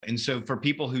And so for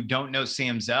people who don't know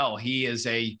Sam Zell, he is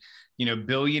a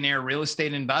billionaire real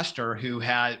estate investor who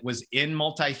was in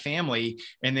multifamily.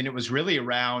 And then it was really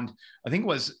around, I think it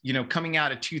was, coming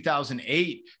out of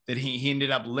 2008 that he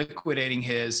ended up liquidating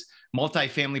his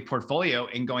multifamily portfolio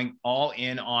and going all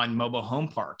in on mobile home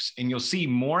parks. And you'll see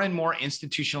more and more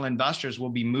institutional investors will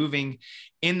be moving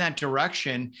in that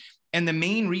direction. And the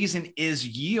main reason is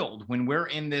yield. When we're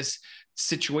in this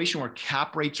situation where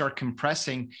cap rates are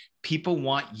compressing, people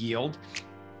want yield.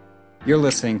 You're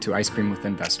listening to Ice Cream with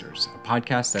Investors, a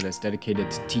podcast that is dedicated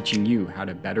to teaching you how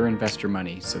to better invest your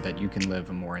money so that you can live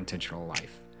a more intentional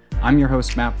life. I'm your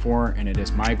host, Matt Four, and it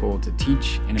is my goal to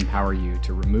teach and empower you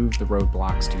to remove the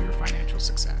roadblocks to your financial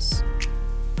success.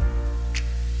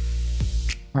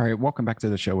 All right, welcome back to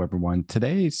the show, everyone.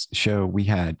 Today's show, we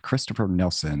had Christopher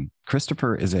Nelson.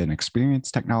 Christopher is an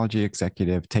experienced technology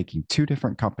executive taking two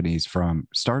different companies from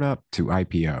startup to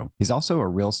IPO. He's also a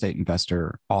real estate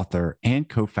investor, author, and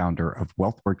co-founder of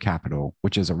Wealthward Capital,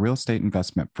 which is a real estate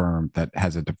investment firm that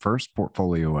has a diverse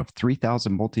portfolio of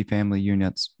 3,000 multifamily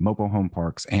units, mobile home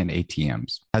parks, and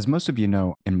ATMs. As most of you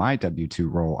know, in my W-2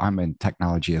 role, I'm in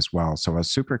technology as well, so I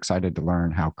was super excited to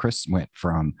learn how Chris went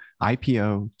from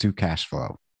IPO to cash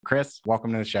flow. Chris,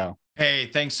 welcome to the show. Hey,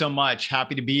 thanks so much.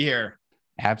 Happy to be here.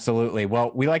 Absolutely.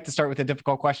 Well, we like to start with the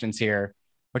difficult questions here.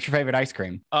 What's your favorite ice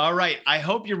cream? All right. I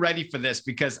hope you're ready for this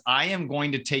because I am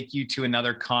going to take you to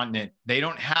another continent. They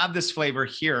don't have this flavor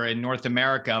here in North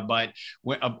America, but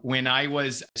when I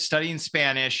was studying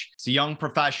Spanish as a young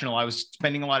professional, I was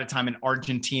spending a lot of time in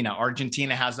Argentina.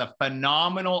 Argentina has a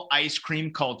phenomenal ice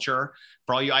cream culture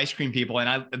for all you ice cream people.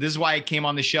 And this is why I came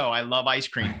on the show. I love ice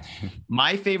cream.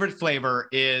 My favorite flavor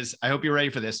is, I hope you're ready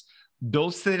for this,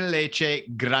 dulce de leche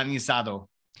granizado.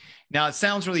 Now, it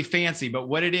sounds really fancy, but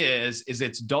what it is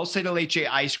it's dulce de leche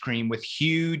ice cream with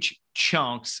huge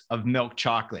chunks of milk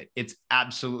chocolate. It's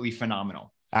absolutely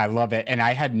phenomenal. I love it. And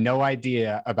I had no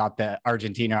idea about the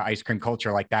Argentina ice cream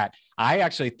culture like that. I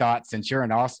actually thought, since you're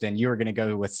in Austin, you were going to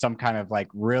go with some kind of like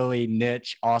really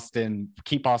niche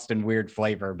keep Austin weird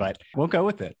flavor, but we'll go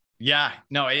with it. Yeah,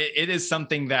 no, it is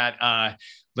something that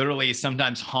literally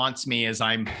sometimes haunts me as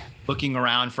I'm looking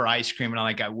around for ice cream and I'm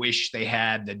like, I wish they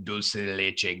had the dulce de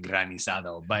leche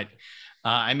granizado, but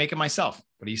I make it myself.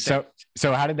 What do you say?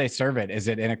 So how did they serve it? Is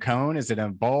it in a cone? Is it in a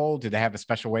bowl? Do they have a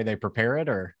special way they prepare it,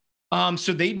 or?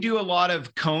 So they do a lot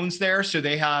of cones there. So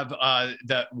they have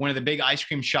one of the big ice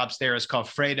cream shops there is called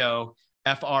Freddo,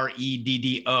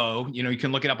 Freddo. You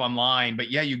can look it up online, but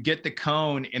yeah, you get the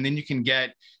cone and then you can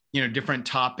get different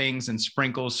toppings and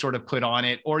sprinkles sort of put on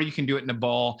it, or you can do it in a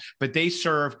bowl, but they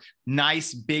serve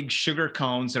nice big sugar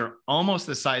cones that are almost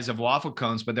the size of waffle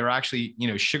cones, but they're actually,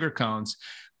 sugar cones.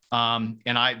 And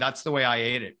that's the way I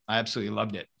ate it. I absolutely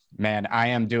loved it. Man, I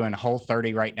am doing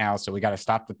Whole30 right now. So we got to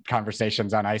stop the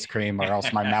conversations on ice cream or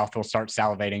else my mouth will start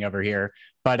salivating over here.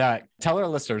 But tell our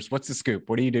listeners, what's the scoop?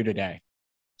 What do you do today?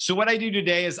 So what I do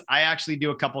today is I actually do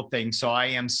a couple of things. So I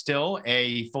am still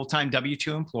a full-time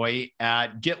W-2 employee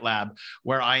at GitLab,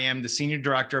 where I am the Senior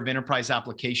Director of Enterprise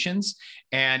Applications.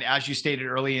 And as you stated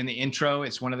early in the intro,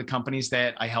 it's one of the companies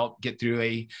that I help get through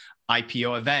a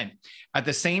IPO event. At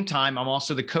the same time, I'm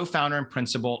also the co-founder and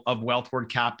principal of Wealthward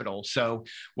Capital. So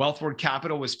Wealthward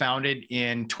Capital was founded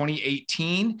in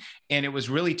 2018, and it was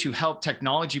really to help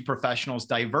technology professionals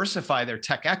diversify their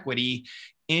tech equity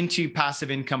into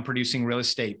passive income producing real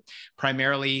estate,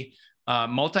 primarily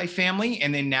multifamily.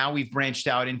 And then now we've branched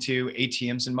out into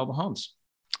ATMs and mobile homes.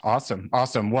 Awesome.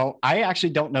 Well, I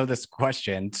actually don't know this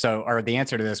question, or the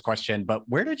answer to this question, but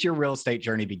where did your real estate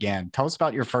journey begin? Tell us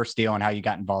about your first deal and how you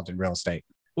got involved in real estate.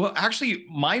 Well, actually,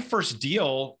 my first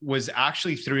deal was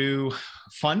actually through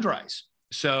Fundrise.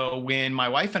 So when my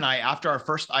wife and I, after our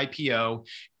first IPO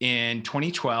in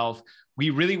 2012, we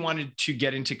really wanted to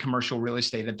get into commercial real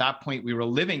estate. At that point, we were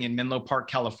living in Menlo Park,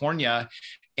 California,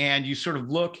 and you sort of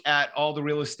look at all the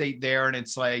real estate there and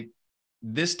it's like,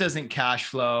 this doesn't cash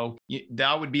flow.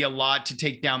 That would be a lot to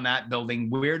take down that building.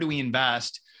 Where do we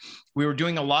invest? We were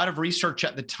doing a lot of research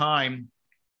at the time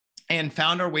and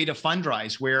found our way to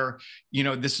Fundrise, where,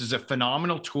 this is a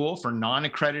phenomenal tool for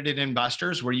non-accredited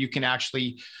investors where you can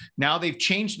actually, now they've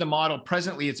changed the model.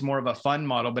 Presently, it's more of a fund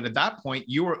model, but at that point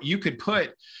you could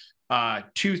put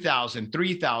 $2,000,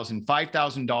 $3,000,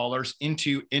 $5,000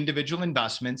 into individual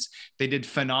investments. They did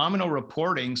phenomenal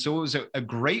reporting. So it was a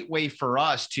great way for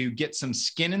us to get some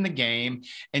skin in the game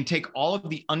and take all of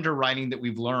the underwriting that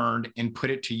we've learned and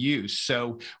put it to use.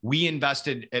 So we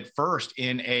invested at first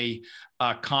in a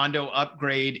a condo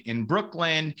upgrade in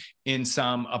Brooklyn, in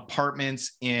some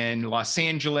apartments in Los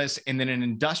Angeles, and then an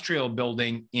industrial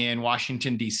building in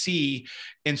Washington, D.C.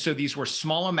 And so these were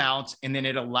small amounts, and then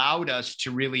it allowed us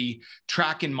to really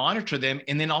track and monitor them,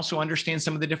 and then also understand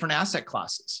some of the different asset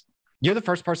classes. You're the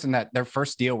first person that their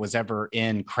first deal was ever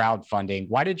in crowdfunding.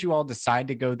 Why did you all decide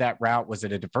to go that route? Was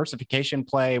it a diversification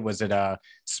play? Was it a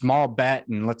small bet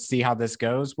and let's see how this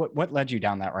goes? What led you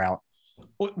down that route?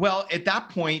 Well, at that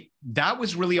point, that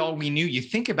was really all we knew. You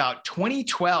think about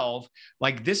 2012,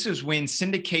 like this is when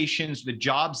syndications, the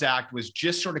Jobs Act was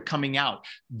just sort of coming out.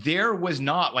 There was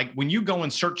not, like when you go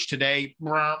and search today,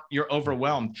 you're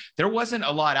overwhelmed. There wasn't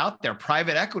a lot out there.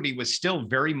 Private equity was still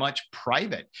very much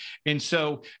private. And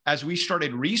so as we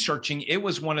started researching, it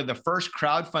was one of the first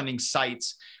crowdfunding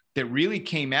sites that really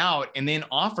came out and then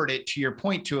offered it, to your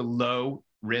point, to a low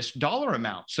risk dollar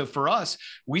amount. So for us,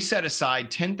 we set aside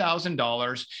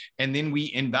 $10,000 and then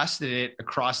we invested it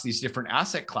across these different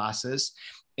asset classes.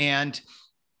 And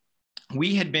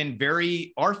we had been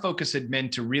our focus had been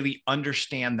to really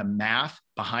understand the math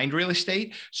behind real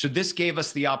estate. So this gave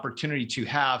us the opportunity to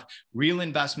have real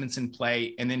investments in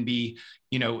play and then be,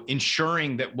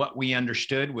 ensuring that what we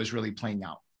understood was really playing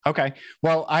out. Okay.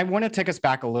 Well, I want to take us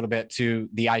back a little bit to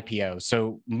the IPO.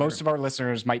 So most of our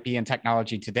listeners might be in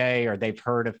technology today, or they've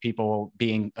heard of people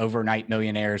being overnight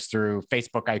millionaires through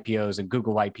Facebook IPOs and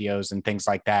Google IPOs and things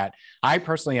like that. I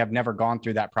personally have never gone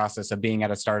through that process of being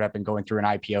at a startup and going through an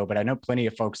IPO, but I know plenty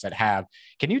of folks that have.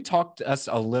 Can you talk to us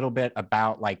a little bit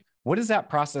about what does that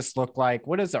process look like?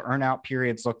 What does the earnout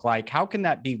periods look like? How can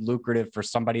that be lucrative for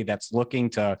somebody that's looking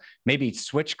to maybe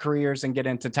switch careers and get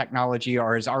into technology,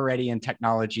 or is already in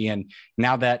technology and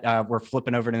now that we're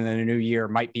flipping over to the new year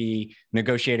might be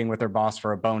negotiating with their boss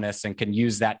for a bonus and can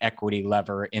use that equity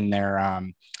lever in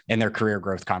their career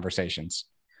growth conversations?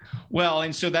 Well,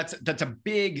 and so that's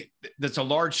a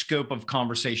large scope of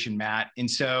conversation, Matt. And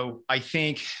so I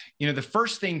think, the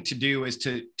first thing to do is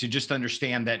to just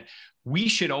understand that we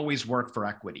should always work for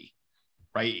equity,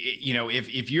 right?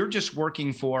 If you're just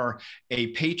working for a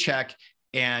paycheck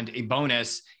and a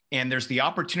bonus, and there's the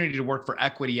opportunity to work for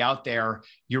equity out there,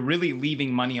 you're really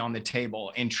leaving money on the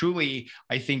table. And truly,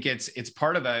 I think it's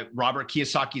part of Robert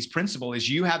Kiyosaki's principle is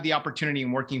you have the opportunity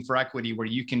in working for equity where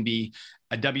you can be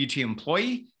a W-2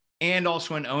 employee and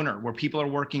also an owner where people are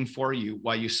working for you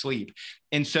while you sleep.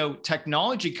 And so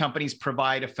technology companies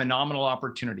provide a phenomenal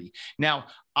opportunity. Now,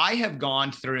 I have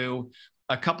gone through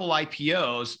a couple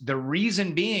IPOs. The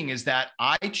reason being is that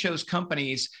I chose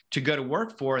companies to go to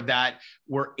work for that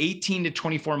were 18 to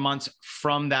 24 months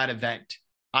from that event.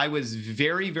 I was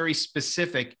very, very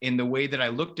specific in the way that I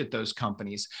looked at those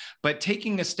companies. But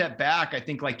taking a step back, I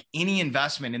think like any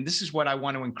investment, and this is what I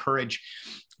want to encourage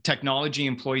technology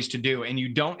employees to do. And you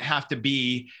don't have to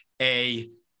be a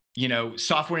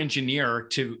software engineer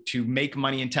to make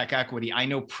money in tech equity. I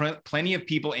know plenty of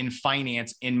people in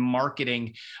finance, in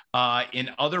marketing, in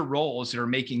other roles that are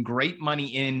making great money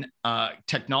in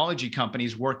technology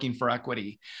companies working for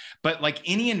equity. But like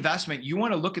any investment, you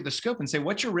want to look at the scope and say,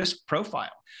 what's your risk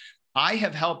profile? I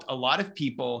have helped a lot of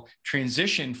people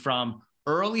transition from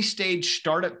early stage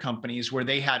startup companies where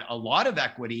they had a lot of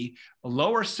equity, a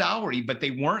lower salary, but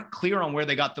they weren't clear on where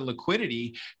they got the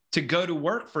liquidity to go to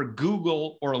work for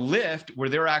Google or Lyft, where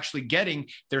they're actually getting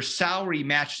their salary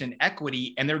matched in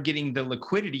equity and they're getting the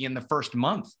liquidity in the first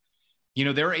month.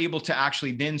 They're able to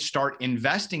actually then start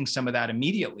investing some of that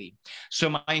immediately. So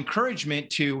my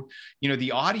encouragement to,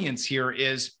 the audience here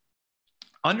is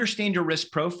understand your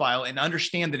risk profile and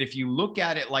understand that if you look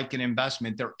at it like an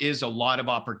investment, there is a lot of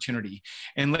opportunity.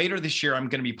 And later this year, I'm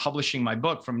going to be publishing my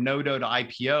book From No-Do to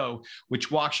IPO,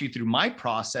 which walks you through my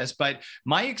process. But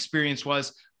my experience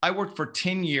was I worked for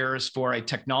 10 years for a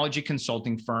technology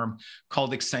consulting firm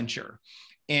called Accenture.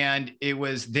 And it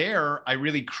was there I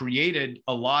really created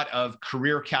a lot of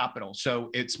career capital. So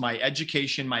it's my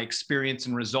education, my experience,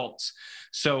 and results.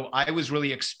 So I was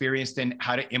really experienced in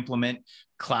how to implement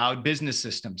cloud business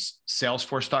systems,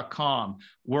 Salesforce.com,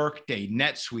 Workday,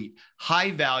 NetSuite,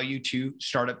 high value to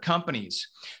startup companies.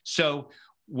 So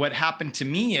what happened to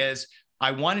me is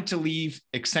I wanted to leave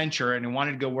Accenture and I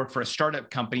wanted to go work for a startup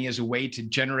company as a way to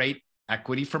generate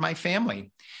equity for my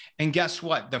family. And guess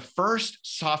what? The first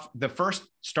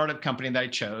startup company that I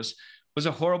chose was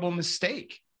a horrible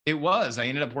mistake. It was. I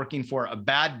ended up working for a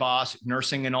bad boss,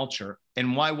 nursing an ulcer.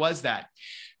 And why was that?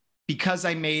 Because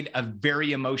I made a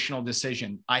very emotional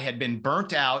decision. I had been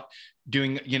burnt out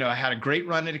doing, I had a great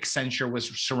run at Accenture, was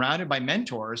surrounded by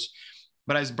mentors,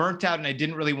 but I was burnt out and I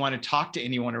didn't really want to talk to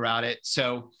anyone about it.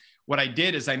 So what I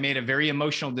did is I made a very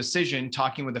emotional decision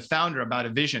talking with the founder about a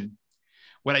vision.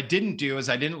 What I didn't do is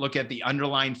I didn't look at the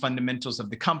underlying fundamentals of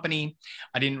the company.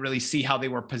 I didn't really see how they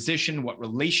were positioned, what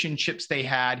relationships they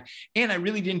had. And I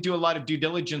really didn't do a lot of due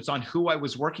diligence on who I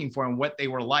was working for and what they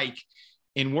were like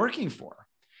in working for.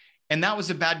 And that was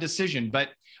a bad decision. But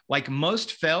like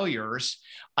most failures,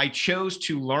 I chose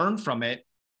to learn from it.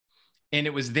 And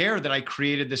it was there that I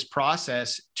created this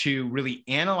process to really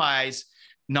analyze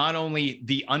not only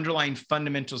the underlying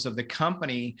fundamentals of the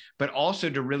company, but also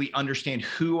to really understand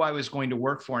who I was going to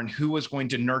work for and who was going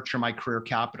to nurture my career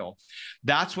capital.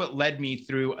 That's what led me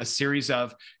through a series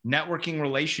of networking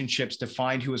relationships to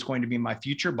find who was going to be my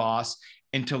future boss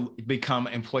and to become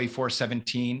employee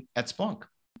 417 at Splunk.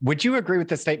 Would you agree with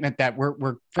the statement that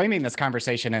we're framing this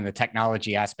conversation in the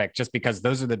technology aspect, just because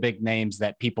those are the big names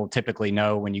that people typically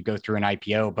know when you go through an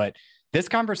IPO, but this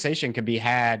conversation could be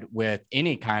had with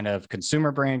any kind of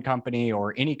consumer brand company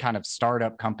or any kind of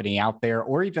startup company out there,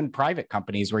 or even private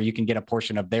companies where you can get a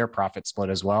portion of their profit split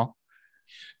as well?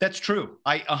 That's true.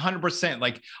 100%.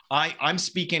 Like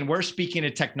we're speaking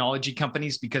to technology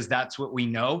companies because that's what we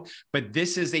know, but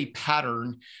this is a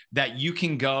pattern that you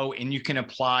can go and you can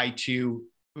apply to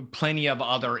plenty of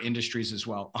other industries as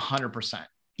well. 100%.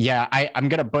 Yeah. I'm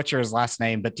going to butcher his last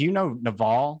name, but do you know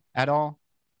Naval at all?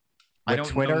 I don't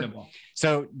Twitter. know Naval.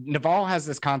 So Naval has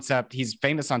this concept. He's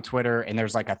famous on Twitter, and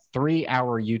there's like a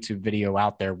 3-hour YouTube video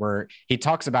out there where he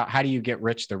talks about how do you get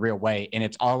rich the real way. And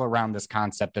it's all around this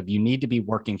concept of you need to be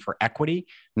working for equity,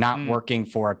 not working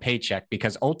for a paycheck,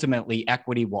 because ultimately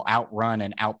equity will outrun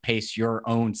and outpace your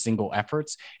own single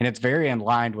efforts. And it's very in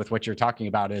line with what you're talking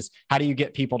about is how do you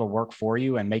get people to work for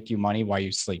you and make you money while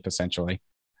you sleep, essentially.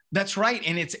 That's right.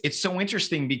 And it's so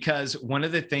interesting because one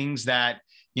of the things that,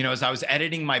 as I was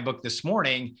editing my book this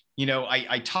morning,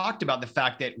 I talked about the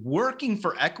fact that working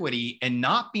for equity and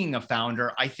not being a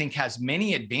founder, I think has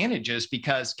many advantages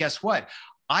because guess what?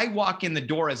 I walk in the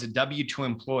door as a W-2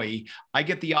 employee. I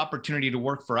get the opportunity to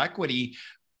work for equity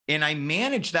and I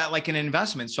manage that like an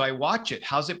investment. So I watch it.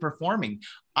 How's it performing?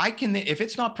 If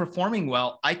it's not performing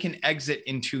well, I can exit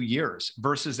in 2 years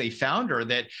versus a founder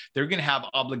that they're going to have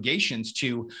obligations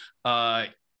to,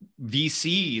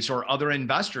 VCs or other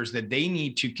investors that they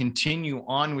need to continue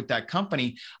on with that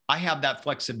company. I have that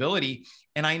flexibility.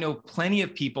 And I know plenty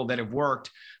of people that have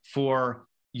worked for,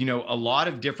 a lot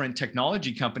of different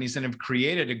technology companies and have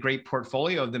created a great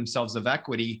portfolio of themselves of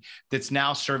equity that's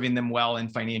now serving them well in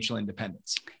financial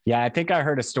independence. Yeah, I think I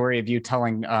heard a story of you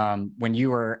telling when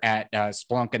you were at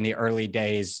Splunk in the early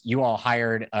days, you all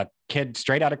hired a kid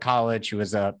straight out of college who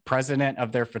was a president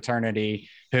of their fraternity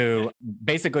who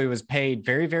basically was paid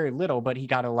very, very little, but he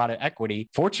got a lot of equity.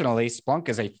 Fortunately, Splunk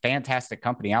is a fantastic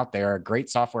company out there, a great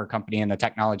software company in the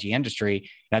technology industry.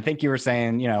 And I think you were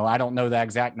saying, I don't know the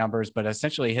exact numbers, but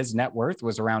essentially his net worth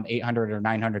was around 800 or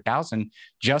 900,000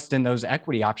 just in those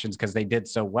equity options because they did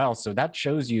so well. So that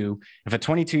shows you if a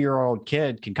 22-year-old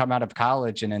kid can come out of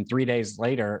college and then 3 years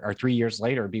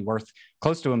later be worth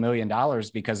close to $1 million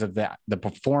because of the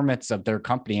performance of their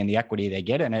company and the equity they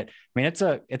get in it. I mean, it's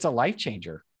a life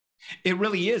changer. It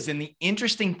really is. And the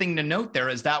interesting thing to note there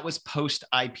is that was post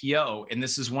IPO. And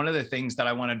this is one of the things that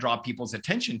I want to draw people's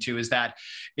attention to is that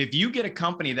if you get a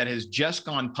company that has just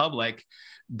gone public,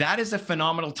 that is a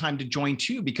phenomenal time to join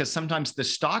too, because sometimes the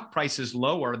stock price is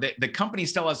lower. The company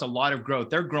still has a lot of growth.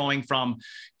 They're growing from,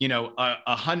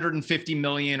 150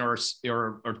 million or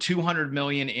 200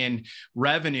 million in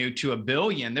revenue to $1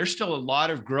 billion. There's still a lot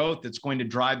of growth that's going to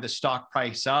drive the stock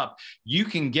price up. You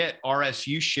can get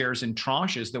RSU shares in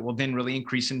tranches that will then really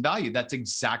increase in value. That's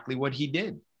exactly what he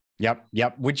did.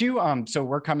 Yep. Would you, so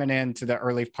we're coming into the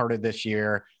early part of this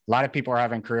year. A lot of people are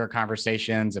having career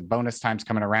conversations and bonus time's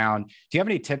coming around. Do you have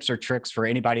any tips or tricks for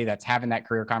anybody that's having that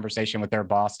career conversation with their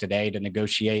boss today to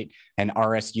negotiate an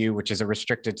RSU, which is a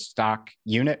restricted stock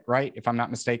unit, right? If I'm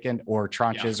not mistaken, or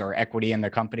tranches or equity in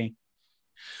their company?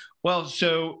 Well,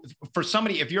 so for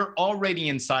somebody, if you're already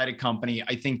inside a company,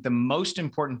 I think the most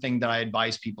important thing that I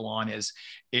advise people on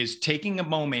is taking a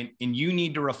moment and you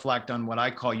need to reflect on what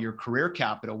I call your career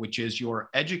capital, which is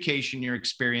your education, your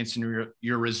experience, and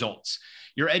your results.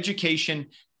 Your education,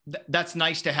 that's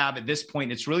nice to have at this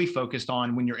point. It's really focused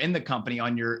on when you're in the company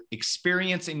on your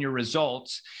experience and your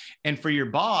results. And for your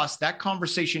boss, that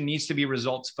conversation needs to be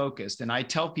results focused. And I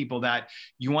tell people that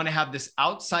you want to have this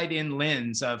outside in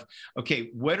lens of, okay,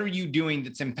 what are you doing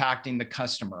that's impacting the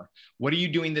customer? What are you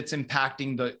doing that's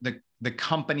impacting the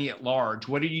company at large?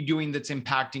 What are you doing that's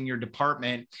impacting your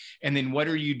department? And then what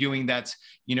are you doing that's,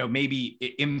 maybe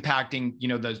impacting,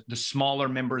 the smaller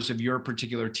members of your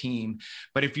particular team?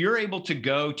 But if you're able to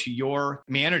go to your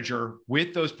manager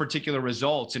with those particular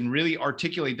results and really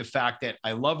articulate the fact that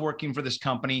I love working for this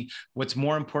company, what's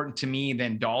more important to me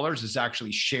than dollars is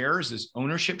actually shares, is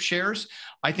ownership shares,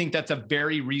 I think that's a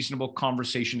very reasonable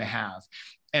conversation to have.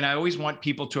 And I always want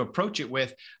people to approach it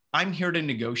with, I'm here to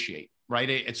negotiate. Right?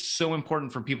 It's so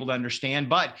important for people to understand,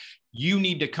 but you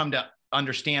need to come to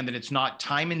understand that it's not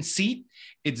time and seat,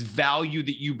 it's value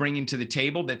that you bring into the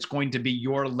table that's going to be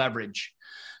your leverage.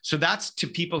 So that's to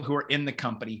people who are in the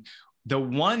company.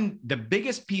 The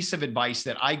biggest piece of advice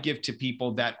that I give to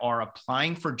people that are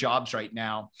applying for jobs right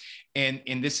now, and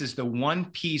this is the one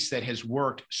piece that has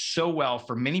worked so well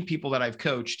for many people that I've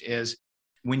coached, is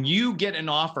when you get an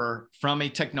offer from a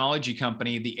technology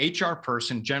company, the HR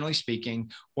person, generally speaking,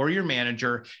 or your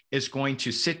manager is going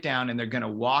to sit down and they're going to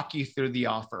walk you through the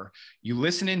offer. You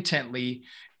listen intently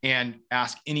and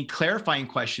ask any clarifying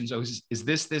questions. Oh, is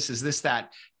this, is this,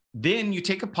 that? Then you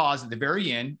take a pause at the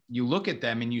very end, you look at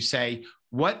them and you say,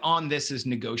 what on this is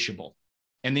negotiable?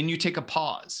 And then you take a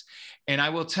pause. And I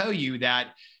will tell you that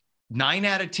 9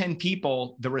 out of 10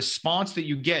 people, the response that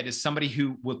you get is somebody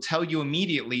who will tell you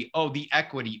immediately, oh, the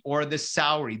equity or the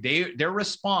salary. Their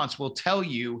response will tell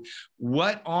you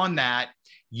what on that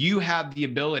you have the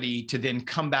ability to then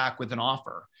come back with an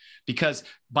offer. Because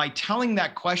by telling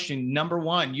that question, number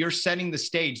one, you're setting the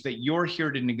stage that you're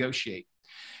here to negotiate.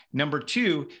 Number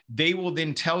two, they will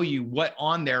then tell you what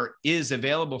on there is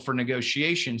available for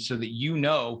negotiation so that you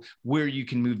know where you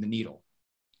can move the needle.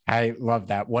 I love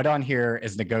that. What on here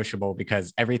is negotiable,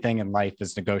 because everything in life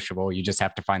is negotiable. You just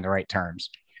have to find the right terms.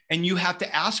 And you have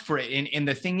to ask for it. And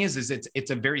the thing is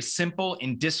it's a very simple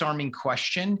and disarming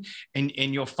question. And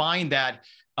you'll find that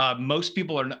most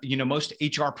people are, most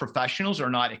HR professionals are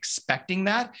not expecting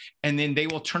that. And then they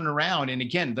will turn around. And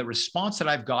again, the response that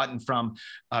I've gotten from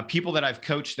people that I've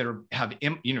coached that have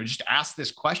just asked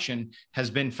this question has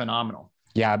been phenomenal.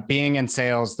 Yeah, being in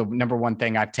sales, the number one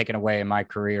thing I've taken away in my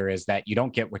career is that you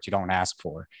don't get what you don't ask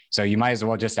for. So you might as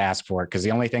well just ask for it, because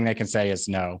the only thing they can say is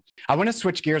no. I want to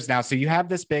switch gears now. So you have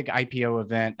this big IPO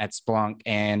event at Splunk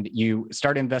and you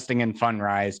start investing in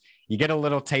Fundrise. You get a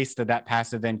little taste of that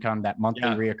passive income, that monthly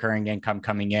reoccurring income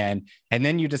coming in, and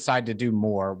then you decide to do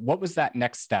more. What was that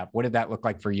next step? What did that look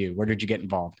like for you? Where did you get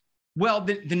involved? Well,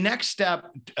 the next step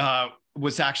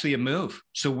was actually a move.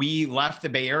 So we left the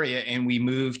Bay Area and we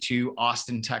moved to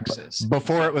Austin, Texas.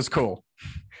 Before it was cool.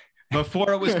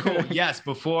 Before it was cool. Yes.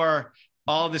 Before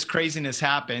all this craziness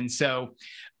happened. So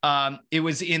it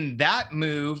was in that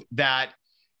move that,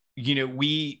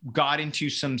 we got into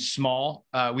some single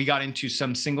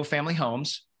family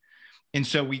homes. And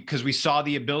so because we saw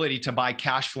the ability to buy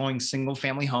cash flowing single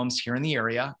family homes here in the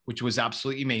area, which was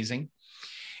absolutely amazing.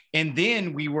 And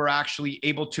then we were actually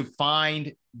able to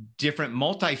find different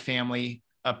multifamily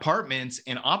apartments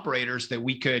and operators that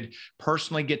we could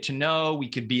personally get to know. We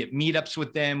could be at meetups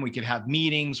with them. We could have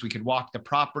meetings. We could walk the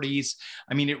properties.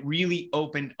 I mean, it really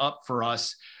opened up for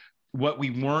us what we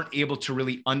weren't able to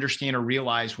really understand or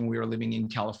realize when we were living in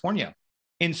California.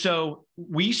 And so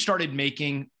we started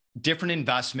making different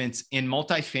investments in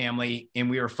multifamily, and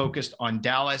we were focused on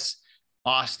Dallas,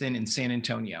 Austin, and San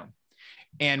Antonio.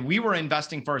 And we were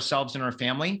investing for ourselves and our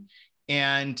family.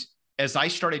 And as I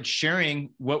started sharing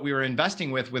what we were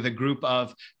investing with a group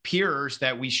of peers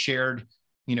that we shared,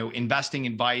 investing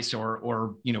advice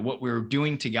or what we were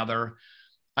doing together,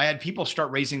 I had people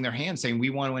start raising their hands saying, we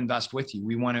want to invest with you.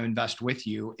 We want to invest with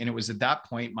you. And it was at that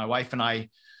point, my wife and I,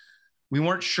 we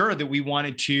weren't sure that we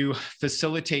wanted to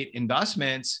facilitate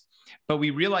investments, but we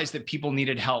realized that people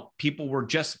needed help. People were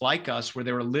just like us, where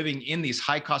they were living in these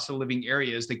high cost of living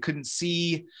areas. They couldn't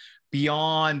see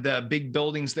beyond the big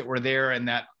buildings that were there, and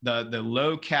that the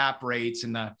low cap rates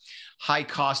and the high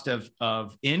cost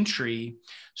of entry.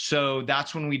 So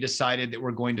that's when we decided that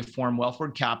we're going to form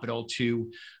Wealthward Capital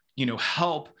to,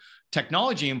 help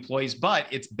technology employees, but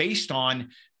it's based on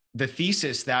the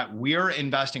thesis that we're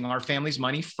investing our family's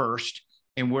money first,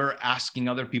 and we're asking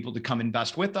other people to come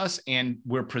invest with us, and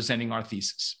we're presenting our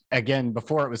thesis. Again,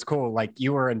 before it was cool, like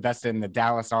you were invested in the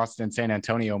Dallas, Austin, San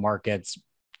Antonio markets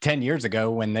 10 years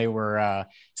ago when they were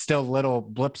still little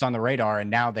blips on the radar, and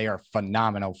now they are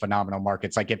phenomenal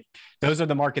markets. Like, if those are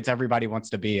the markets everybody wants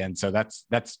to be in. So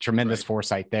that's tremendous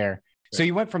foresight there. So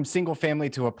you went from single family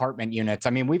to apartment units.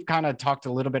 I mean, we've kind of talked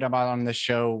a little bit about on this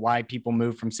show why people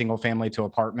move from single family to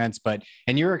apartments, but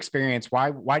in your experience,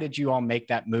 why did you all make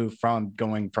that move from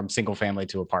going from single family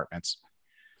to apartments?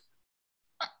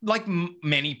 Like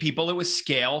many people, it was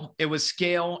scale. It was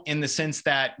scale in the sense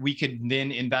that we could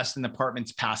then invest in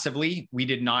apartments passively. We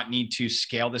did not need to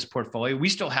scale this portfolio. We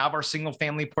still have our single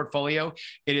family portfolio.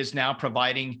 It is now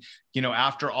providing,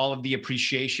 after all of the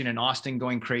appreciation in Austin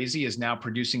going crazy, is now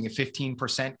producing a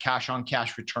 15% cash on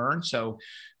cash return. So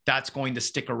that's going to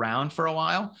stick around for a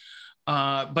while.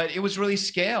 But it was really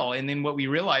scale. And then what we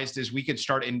realized is we could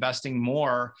start investing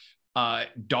more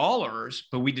dollars,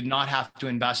 but we did not have to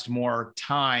invest more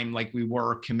time like we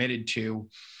were committed to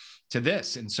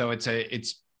this. And so it's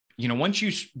once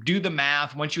you do the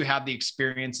math, once you have the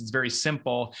experience, it's very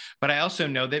simple. But I also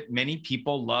know that many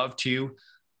people love to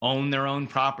own their own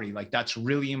property. Like that's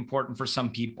really important for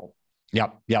some people.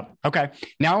 Yep. Okay.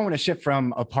 Now I want to shift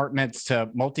from apartments to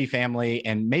multifamily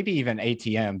and maybe even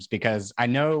ATMs, because I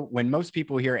know when most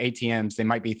people hear ATMs, they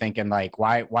might be thinking like,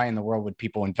 why in the world would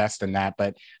people invest in that?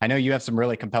 But I know you have some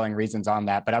really compelling reasons on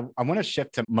that, but I want to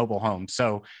shift to mobile homes.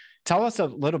 So tell us a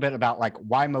little bit about like,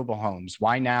 why mobile homes?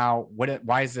 Why now?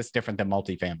 Why is this different than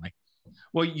multifamily?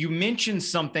 Well, you mentioned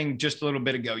something just a little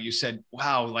bit ago. You said,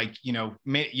 wow, like,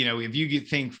 if you could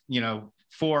think,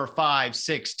 4, 5,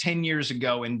 6, 10 years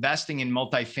ago, investing in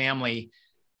multifamily,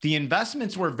 the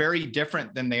investments were very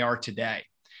different than they are today.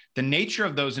 The nature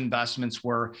of those investments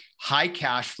were high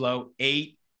cash flow,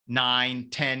 8, 9,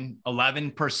 10,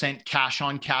 11% cash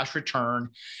on cash return.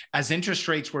 As interest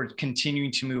rates were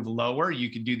continuing to move lower,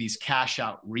 you could do these cash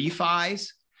out refis.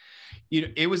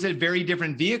 It was a very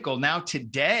different vehicle. Now,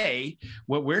 today,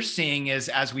 what we're seeing is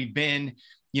as we've been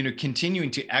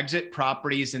continuing to exit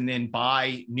properties and then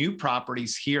buy new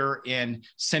properties here in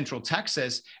Central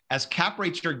Texas, as cap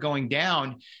rates are going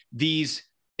down, these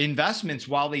investments,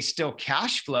 while they still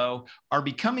cash flow, are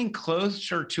becoming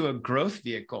closer to a growth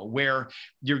vehicle where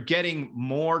you're getting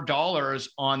more dollars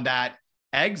on that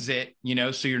exit,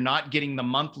 so you're not getting the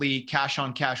monthly cash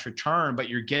on cash return, but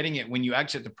you're getting it when you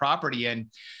exit the property in,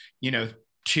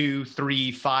 2,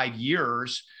 3, 5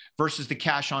 years versus the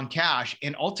cash on cash.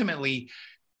 And ultimately,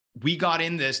 we got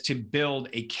in this to build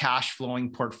a cash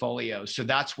flowing portfolio. So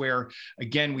that's where,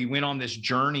 again, we went on this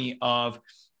journey of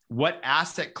what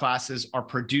asset classes are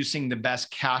producing the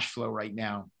best cash flow right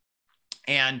now.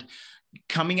 And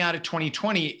coming out of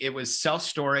 2020, it was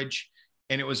self-storage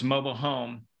and it was mobile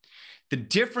home. The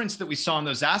difference that we saw in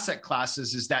those asset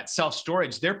classes is that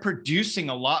self-storage, they're producing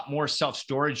a lot more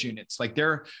self-storage units. Like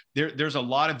there's a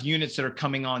lot of units that are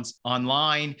coming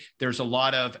online. There's a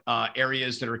lot of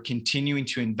areas that are continuing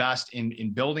to invest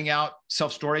in building out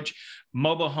self-storage.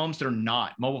 Mobile homes, they're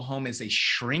not. Mobile home is a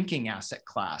shrinking asset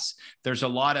class. There's a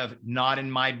lot of not in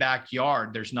my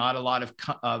backyard. There's not a lot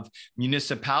of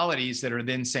municipalities that are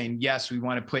then saying, yes, we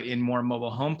want to put in more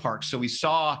mobile home parks. So we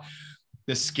saw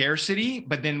the scarcity,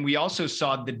 but then we also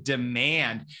saw the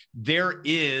demand. There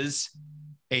is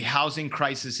a housing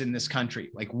crisis in this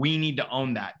country. Like we need to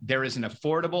own that. There is an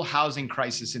affordable housing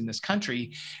crisis in this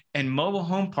country, and mobile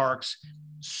home parks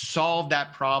solve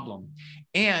that problem.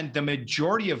 And the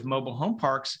majority of mobile home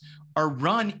parks are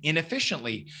run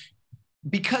inefficiently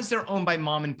because they're owned by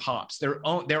mom and pops. They're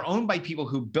owned by people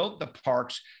who built the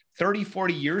parks 30,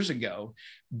 40 years ago.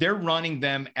 They're running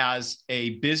them as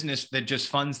a business that just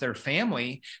funds their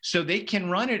family, so they can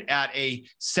run it at a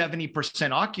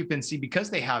 70% occupancy because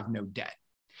they have no debt,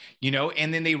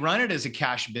 and then they run it as a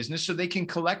cash business so they can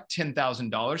collect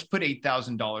 $10,000, put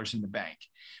 $8,000 in the bank.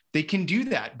 They can do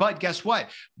that. But guess what?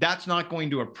 That's not going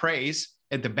to appraise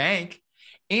at the bank.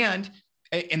 And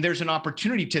there's an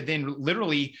opportunity to then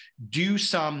literally do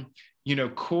some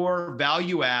core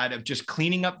value add of just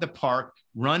cleaning up the park,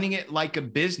 running it like a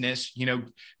business,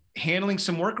 handling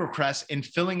some work requests and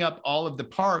filling up all of the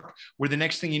park, where the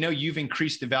next thing you know, you've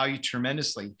increased the value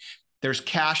tremendously. There's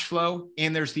cash flow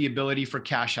and there's the ability for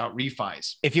cash out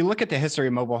refis. If you look at the history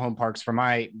of mobile home parks, from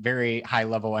my very high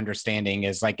level understanding,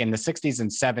 is like in the 60s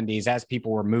and 70s, as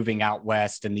people were moving out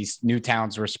west and these new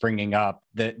towns were springing up,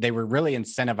 they were really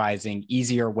incentivizing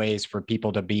easier ways for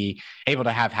people to be able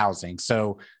to have housing.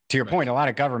 So to your point, a lot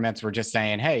of governments were just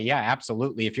saying, hey, yeah,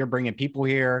 absolutely. If you're bringing people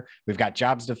here, we've got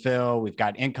jobs to fill, we've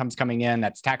got incomes coming in,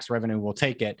 that's tax revenue, we'll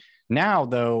take it. Now,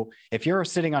 though, if you're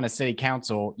sitting on a city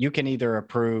council, you can either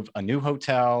approve a new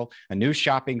hotel, a new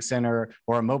shopping center,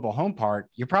 or a mobile home park.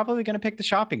 You're probably going to pick the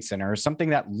shopping center, or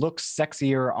something that looks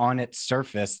sexier on its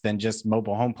surface than just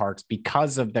mobile home parks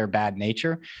because of their bad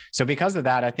nature. So because of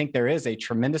that, I think there is a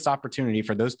tremendous opportunity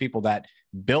for those people that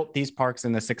built these parks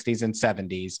in the 60s and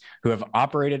 70s, who have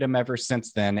operated them ever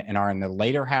since then and are in the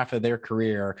later half of their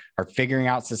career, are figuring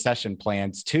out succession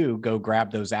plans to go grab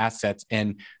those assets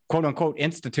and quote unquote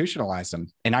institutionalize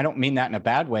them. And I don't mean that in a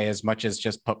bad way, as much as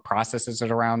just put processes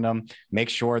around them, make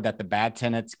sure that the bad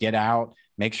tenants get out,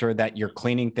 make sure that you're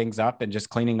cleaning things up and just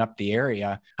cleaning up the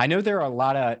area. I know there are a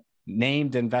lot of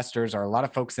named investors or a lot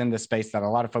of folks in this space that a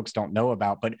lot of folks don't know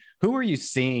about, but who are you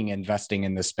seeing investing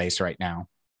in this space right now?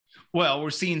 Well,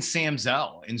 we're seeing Sam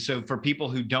Zell. And so for people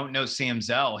who don't know Sam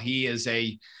Zell, he is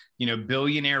a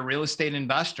billionaire real estate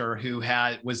investor who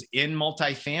was in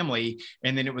multifamily.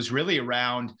 And then it was really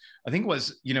around, I think it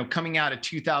was, coming out of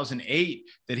 2008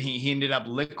 that he ended up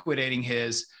liquidating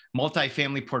his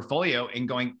multifamily portfolio and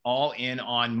going all in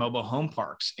on mobile home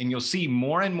parks. And you'll see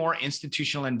more and more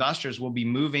institutional investors will be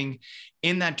moving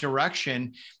in that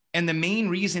direction. And the main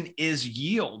reason is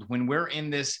yield. When we're in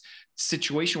this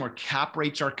situation where cap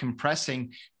rates are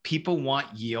compressing, people want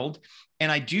yield.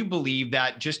 And I do believe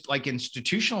that just like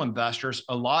institutional investors,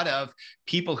 a lot of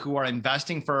people who are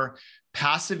investing for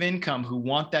passive income, who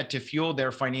want that to fuel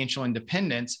their financial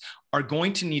independence, are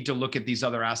going to need to look at these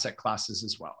other asset classes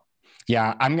as well.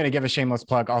 Yeah, I'm going to give a shameless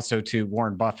plug also to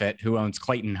Warren Buffett, who owns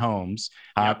Clayton Homes.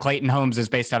 Clayton Homes is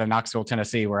based out of Knoxville,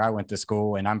 Tennessee, where I went to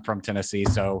school, and I'm from Tennessee.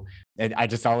 So I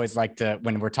just always like to,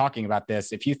 when we're talking about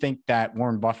this, if you think that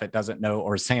Warren Buffett doesn't know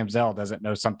or Sam Zell doesn't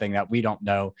know something that we don't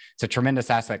know, it's a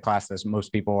tremendous asset class that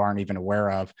most people aren't even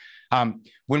aware of.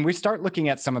 When we start looking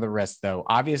at some of the risks, though,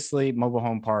 obviously mobile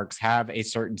home parks have a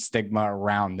certain stigma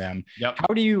around them. Yep.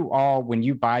 How do you all, when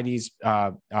you buy these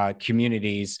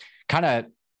communities, kind of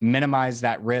minimize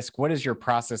that risk? What does your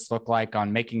process look like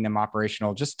on making them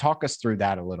operational? Just talk us through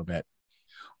that a little bit.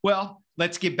 Well,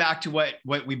 let's get back to what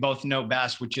we both know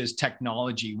best, which is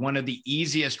technology. One of the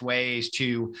easiest ways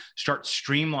to start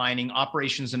streamlining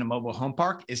operations in a mobile home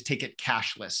park is take it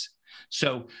cashless.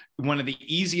 So one of the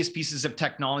easiest pieces of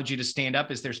technology to stand up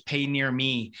is there's Pay Near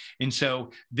Me. And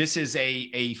so this is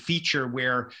a feature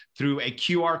where through a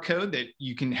QR code that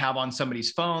you can have on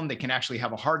somebody's phone, they can actually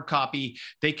have a hard copy.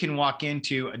 They can walk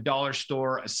into a dollar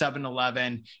store, a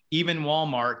 7-Eleven, even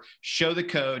Walmart, show the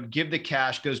code, give the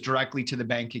cash, goes directly to the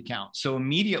bank account. So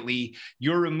immediately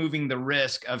you're removing the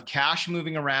risk of cash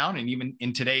moving around, and even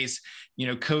in today's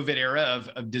COVID era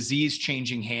of disease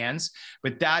changing hands.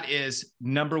 But that is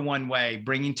number one way,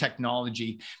 bringing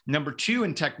technology. Number two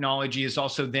in technology is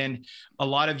also then a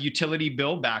lot of utility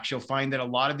bill backs. You'll find that a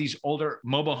lot of these older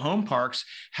mobile home parks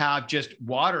have just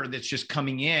water that's just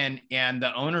coming in and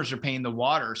the owners are paying the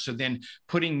water. So then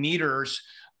putting meters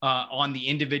on the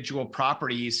individual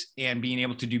properties and being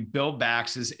able to do bill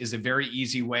backs is a very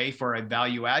easy way for a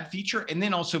value add feature. And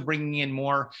then also bringing in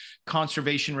more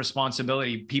conservation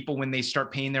responsibility. People, when they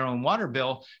start paying their own water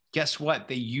bill, guess what?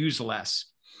 They use less.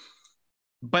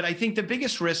 But I think the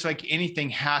biggest risk, like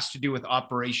anything, has to do with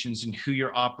operations and who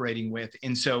you're operating with.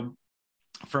 And so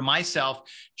for myself,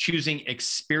 choosing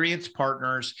experienced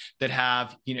partners that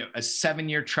have, a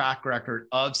 7-year track record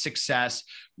of success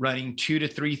running 2,000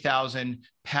 to 3,000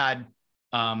 pad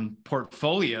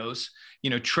portfolios,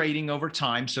 trading over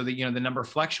time so that, the number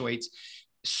fluctuates,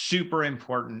 super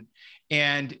important.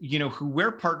 And, who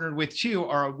we're partnered with too,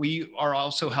 we are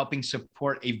also helping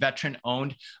support a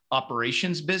veteran-owned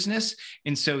operations business.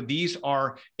 And so these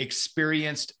are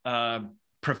experienced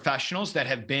professionals that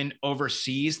have been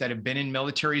overseas, that have been in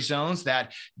military zones,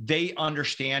 that they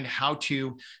understand how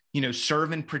to,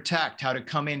 serve and protect, how to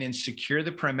come in and secure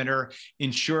the perimeter,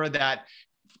 ensure that,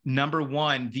 number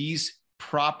one, these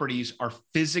properties are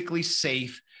physically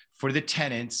safe for the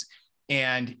tenants.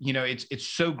 And, it's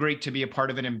so great to be a part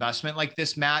of an investment like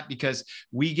this, Matt, because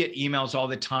we get emails all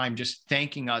the time just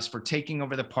thanking us for taking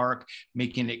over the park,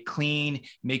 making it clean,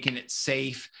 making it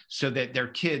safe so that their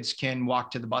kids can walk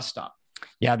to the bus stop.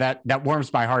 Yeah, that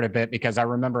warms my heart a bit, because I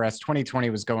remember as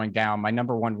 2020 was going down, my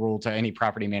number one rule to any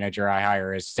property manager I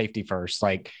hire is safety first.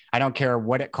 Like, I don't care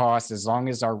what it costs, as long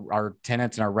as our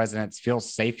tenants and our residents feel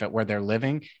safe at where they're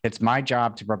living. It's my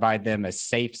job to provide them a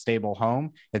safe, stable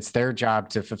home. It's their job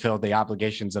to fulfill the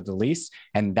obligations of the lease.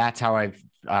 And that's how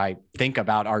I think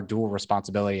about our dual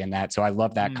responsibility in that. So I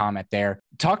love that comment there.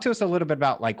 Talk to us a little bit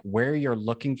about like where you're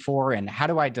looking for, and how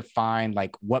do I define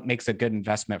like what makes a good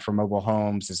investment for mobile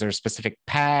homes? Is there specific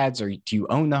pads, or do you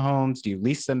own the homes? Do you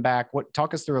lease them back?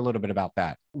 Talk us through a little bit about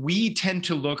that. We tend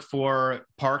to look for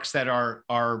parks that are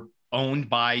owned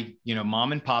by,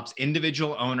 mom and pops,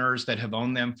 individual owners that have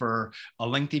owned them for a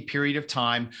lengthy period of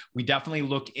time. We definitely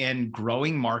look in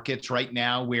growing markets. Right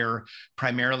now, we're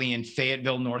primarily in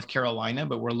Fayetteville, North Carolina,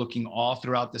 but we're looking all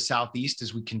throughout the Southeast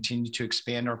as we continue to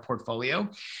expand our portfolio.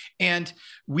 And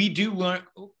we do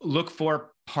look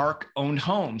for park owned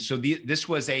homes. So this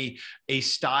was a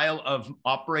style of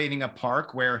operating a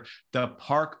park where the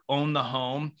park owned the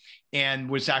home and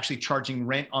was actually charging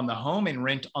rent on the home and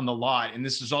rent on the lot. And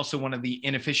this is also one of the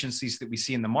inefficiencies that we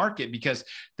see in the market, because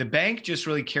the bank just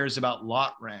really cares about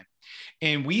lot rent.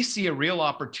 And we see a real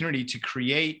opportunity to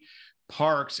create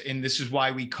parks. And this is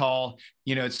why we call,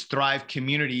 it's Thrive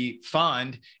Community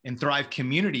Fund and Thrive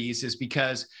Communities, is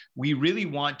because we really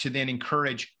want to then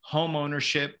encourage home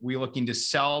ownership. We're looking to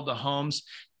sell the homes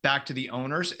back to the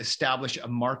owners, establish a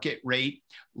market rate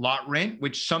lot rent,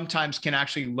 which sometimes can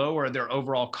actually lower their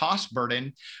overall cost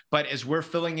burden. But as we're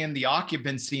filling in the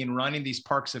occupancy and running these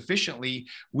parks efficiently,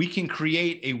 we can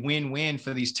create a win-win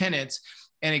for these tenants.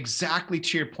 And exactly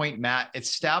to your point, Matt,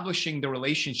 establishing the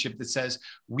relationship that says,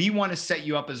 we want to set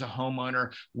you up as a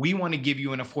homeowner. We want to give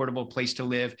you an affordable place to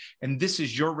live. And this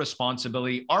is your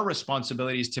responsibility. Our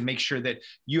responsibility is to make sure that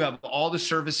you have all the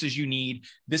services you need.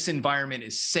 This environment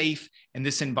is safe, and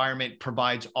this environment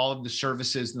provides all of the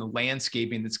services and the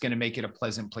landscaping that's going to make it a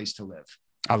pleasant place to live.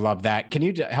 I love that. Can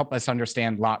you help us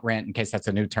understand lot rent in case that's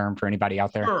a new term for anybody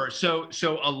out there? Sure.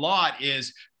 So a lot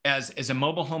is, as a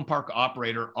mobile home park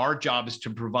operator, our job is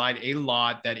to provide a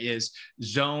lot that is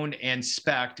zoned and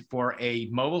spec'd for a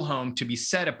mobile home to be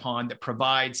set upon that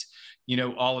provides,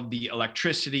 all of the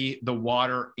electricity, the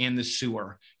water, and the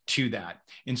sewer to that.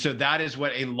 And so that is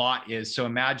what a lot is. So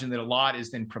imagine that a lot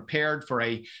is then prepared for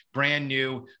a brand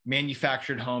new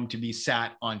manufactured home to be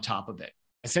sat on top of it.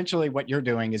 Essentially, what you're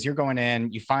doing is you're going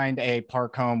in, you find a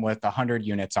park home with 100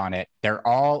 units on it. They're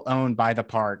all owned by the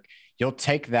park. You'll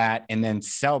take that and then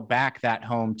sell back that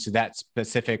home to that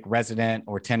specific resident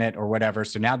or tenant or whatever.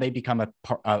 So now they become a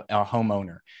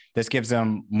homeowner. This gives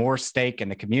them more stake in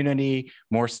the community,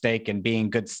 more stake in being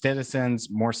good citizens,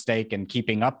 more stake in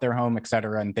keeping up their home, et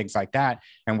cetera, and things like that.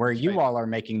 And where you all are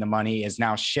making the money is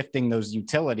now shifting those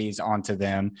utilities onto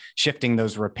them, shifting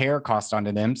those repair costs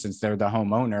onto them since they're the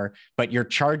homeowner, but you're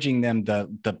charging them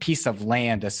the piece of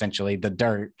land, essentially, the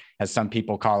dirt, as some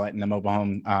people call it in the mobile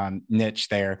home niche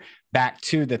there, back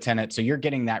to the tenant. So you're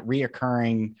getting that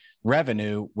reoccurring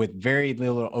revenue with very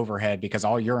little overhead, because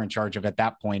all you're in charge of at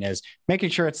that point is making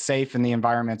sure it's safe and the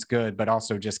environment's good, but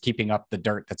also just keeping up the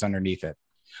dirt that's underneath it.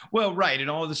 Well, right. And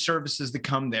all of the services that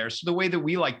come there. So the way that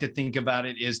we like to think about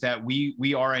it is that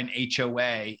we are an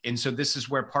HOA. And so this is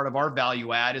where part of our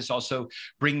value add is also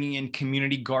bringing in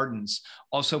community gardens,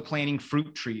 also planting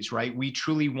fruit trees, right? We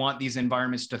truly want these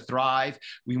environments to thrive.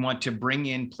 We want to bring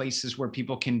in places where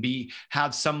people can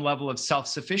have some level of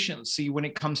self-sufficiency when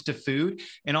it comes to food,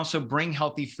 and also bring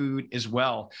healthy food as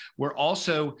well. We're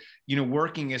also,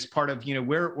 working as part of,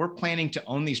 we're planning to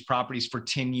own these properties for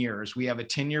 10 years. We have a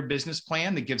 10-year business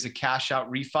plan that gives a cash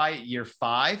out refi at year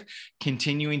 5,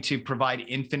 continuing to provide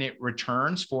infinite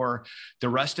returns for the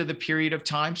rest of the period of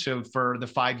time. So for the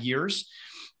 5 years.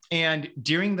 And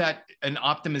during an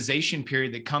optimization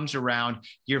period that comes around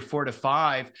year 4 to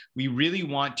 5, we really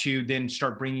want to then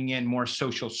start bringing in more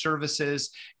social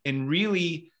services and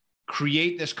really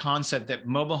create this concept that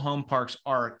mobile home parks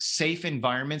are safe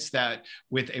environments that,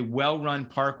 with a well-run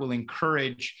park, will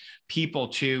encourage people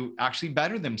to actually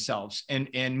better themselves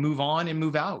and move on and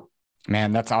move out.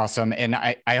 Man, that's awesome. And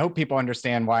I hope people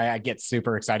understand why I get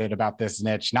super excited about this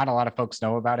niche. Not a lot of folks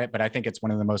know about it, but I think it's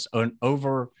one of the most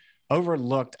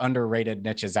overlooked, underrated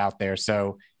niches out there.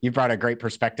 So you brought a great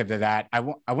perspective to that. I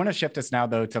want to shift us now,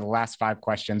 though, to the last 5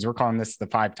 questions. We're calling this the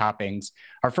 5 toppings.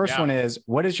 Our first one is,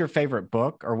 what is your favorite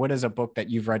book, or what is a book that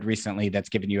you've read recently that's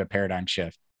given you a paradigm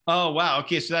shift? Oh, wow.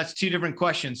 Okay. So that's 2 different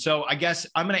questions. So I guess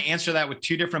I'm going to answer that with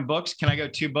 2 different books. Can I go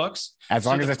 2 books? As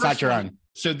long as it's not your own.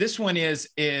 So this one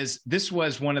this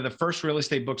was one of the first real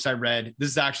estate books I read. This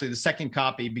is actually the second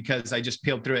copy because I just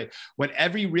peeled through it. What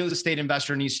every real estate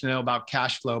investor needs to know about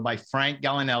cash flow by Frank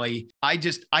Gallinelli.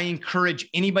 I encourage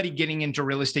anybody getting into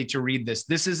real estate to read this.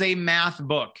 This is a math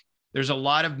book. There's a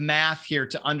lot of math here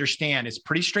to understand. It's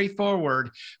pretty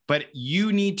straightforward, but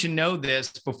you need to know this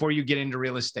before you get into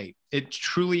real estate. It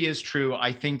truly is true.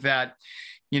 I think that,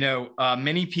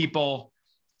 many people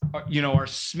are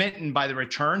smitten by the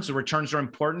returns. The returns are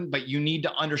important, but you need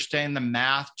to understand the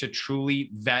math to truly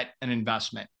vet an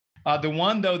investment. The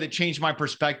one, though, that changed my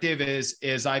perspective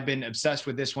is I've been obsessed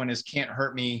with this one, is Can't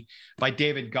Hurt Me by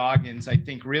David Goggins. I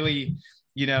think really,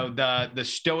 the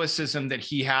stoicism that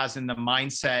he has in the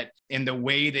mindset and the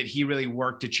way that he really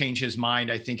worked to change his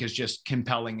mind, I think is just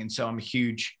compelling. And so I'm a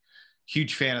huge,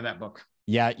 huge fan of that book.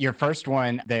 Yeah, your first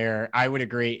one there, I would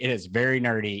agree. It is very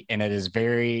nerdy, and it is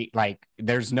very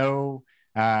there's no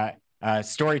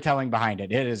storytelling behind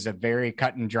it. It is a very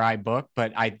cut and dry book,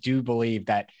 but I do believe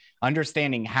that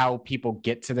understanding how people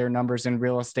get to their numbers in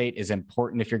real estate is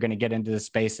important if you're going to get into the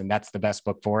space, and that's the best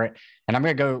book for it. And I'm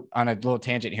going to go on a little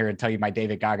tangent here and tell you my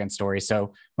David Goggins story.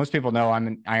 So most people know I'm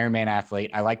an Ironman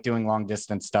athlete. I like doing long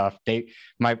distance stuff.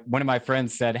 One of my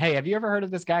friends said, "Hey, have you ever heard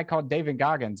of this guy called David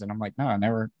Goggins?" And I'm like, "No, I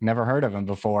never heard of him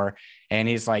before." And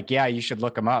he's like, "Yeah, you should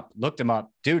look him up." Looked him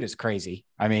up. Dude is crazy.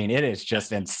 I mean, it is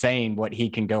just insane what he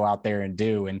can go out there and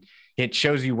do. And it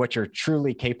shows you what you're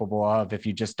truly capable of if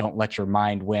you just don't let your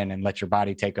mind win and let your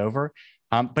body take over.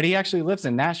 But he actually lives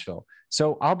in Nashville.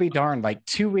 So I'll be darned, like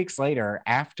 2 weeks later,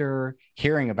 after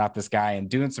hearing about this guy and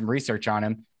doing some research on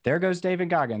him, there goes David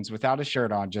Goggins without a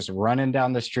shirt on, just running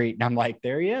down the street. And I'm like,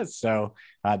 there he is. So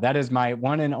that is my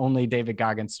one and only David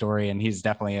Goggins story. And he's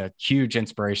definitely a huge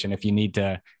inspiration if you need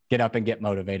to get up and get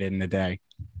motivated in the day.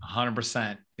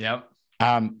 100%. Yep.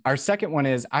 Our second one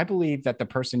is, I believe that the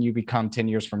person you become 10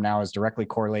 years from now is directly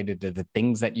correlated to the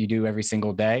things that you do every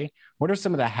single day. What are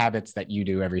some of the habits that you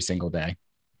do every single day?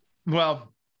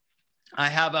 Well, I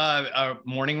have a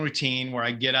morning routine where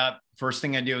I get up. First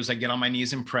thing I do is I get on my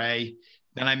knees and pray.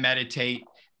 Then I meditate.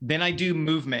 Then I do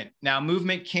movement. Now,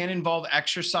 movement can involve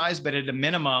exercise, but at a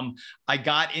minimum, I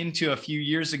got into a few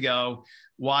years ago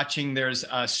watching, there's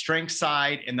a strength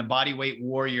side and the body weight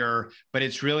warrior, but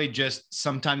it's really just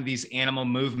sometimes these animal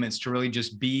movements to really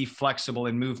just be flexible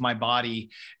and move my body.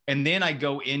 And then I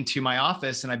go into my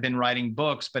office and I've been writing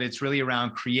books, but it's really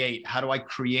around create. How do I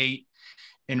create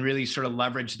and really sort of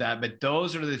leverage that? But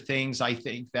those are the things I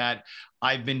think that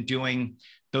I've been doing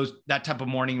that type of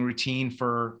morning routine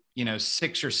for,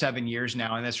 6 or 7 years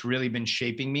now. And that's really been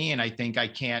shaping me. And I think I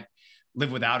can't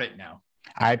live without it now.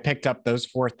 I picked up those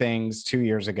 4 things 2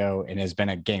 years ago and has been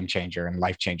a game changer and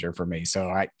life changer for me. So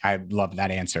I love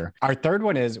that answer. Our third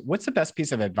one is, what's the best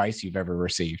piece of advice you've ever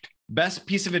received? Best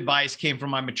piece of advice came from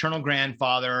my maternal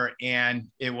grandfather. And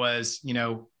it was,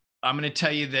 I'm going to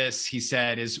tell you this, he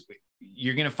said, is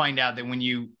you're going to find out that when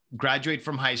you graduate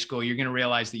from high school, you're going to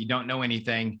realize that you don't know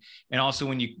anything. And also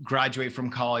when you graduate from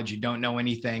college, you don't know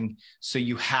anything. So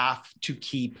you have to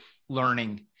keep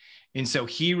learning. And so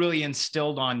he really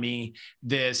instilled on me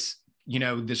this,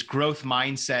 this growth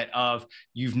mindset of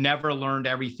you've never learned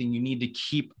everything. You need to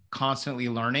keep constantly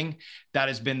learning. That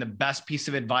has been the best piece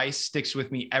of advice, sticks with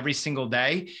me every single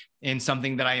day. And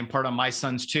something that I impart on my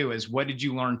sons too is, what did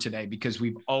you learn today? Because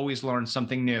we've always learned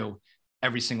something new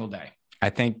every single day. I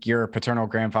think your paternal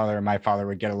grandfather and my father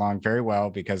would get along very well,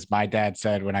 because my dad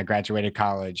said when I graduated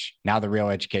college, now the real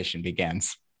education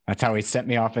begins. That's how he sent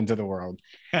me off into the world.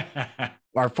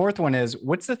 Our fourth one is,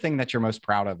 what's the thing that you're most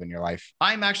proud of in your life?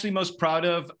 I'm actually most proud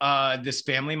of this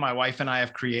family my wife and I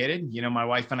have created. My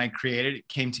wife and I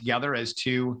came together as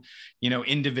two,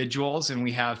 individuals, and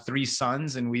we have 3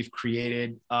 sons, and we've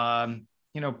created,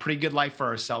 pretty good life for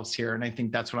ourselves here. And I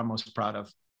think that's what I'm most proud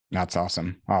of. That's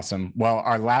awesome. Awesome. Well,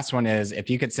 our last one is, if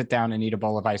you could sit down and eat a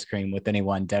bowl of ice cream with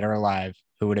anyone, dead or alive,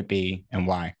 who would it be and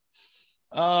why?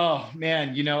 Oh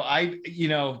man, I've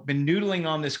been noodling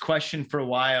on this question for a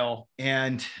while,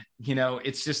 and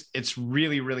it's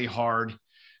really, really hard.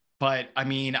 But I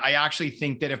mean, I actually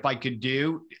think that if I could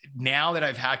now that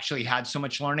I've actually had so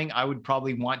much learning, I would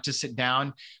probably want to sit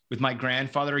down with my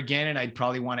grandfather again, and I'd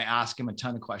probably want to ask him a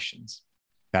ton of questions.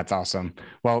 That's awesome.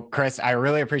 Well, Chris, I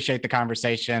really appreciate the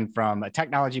conversation, from a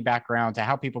technology background to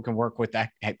how people can work with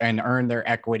that and earn their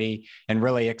equity and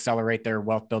really accelerate their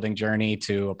wealth building journey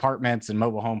to apartments and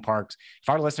mobile home parks. If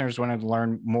our listeners wanted to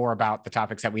learn more about the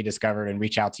topics that we discovered and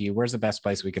reach out to you, where's the best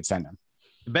place we could send them?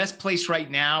 The best place right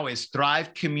now is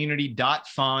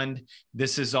thrivecommunity.fund.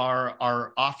 This is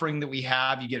our offering that we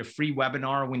have. You get a free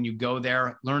webinar when you go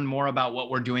there. Learn more about what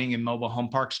we're doing in mobile home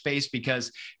park space,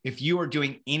 because if you are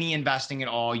doing any investing at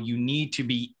all, you need to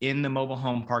be in the mobile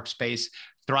home park space.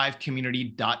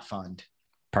 Thrivecommunity.fund.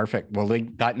 Perfect. We'll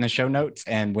link that in the show notes.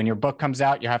 And when your book comes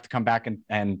out, you have to come back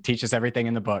and teach us everything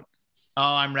in the book. Oh,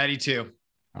 I'm ready to.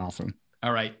 Awesome.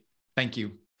 All right. Thank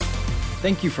you.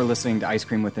 Thank you for listening to Ice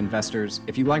Cream with Investors.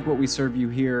 If you like what we serve you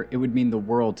here, it would mean the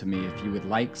world to me if you would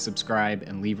like, subscribe,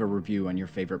 and leave a review on your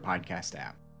favorite podcast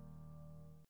app.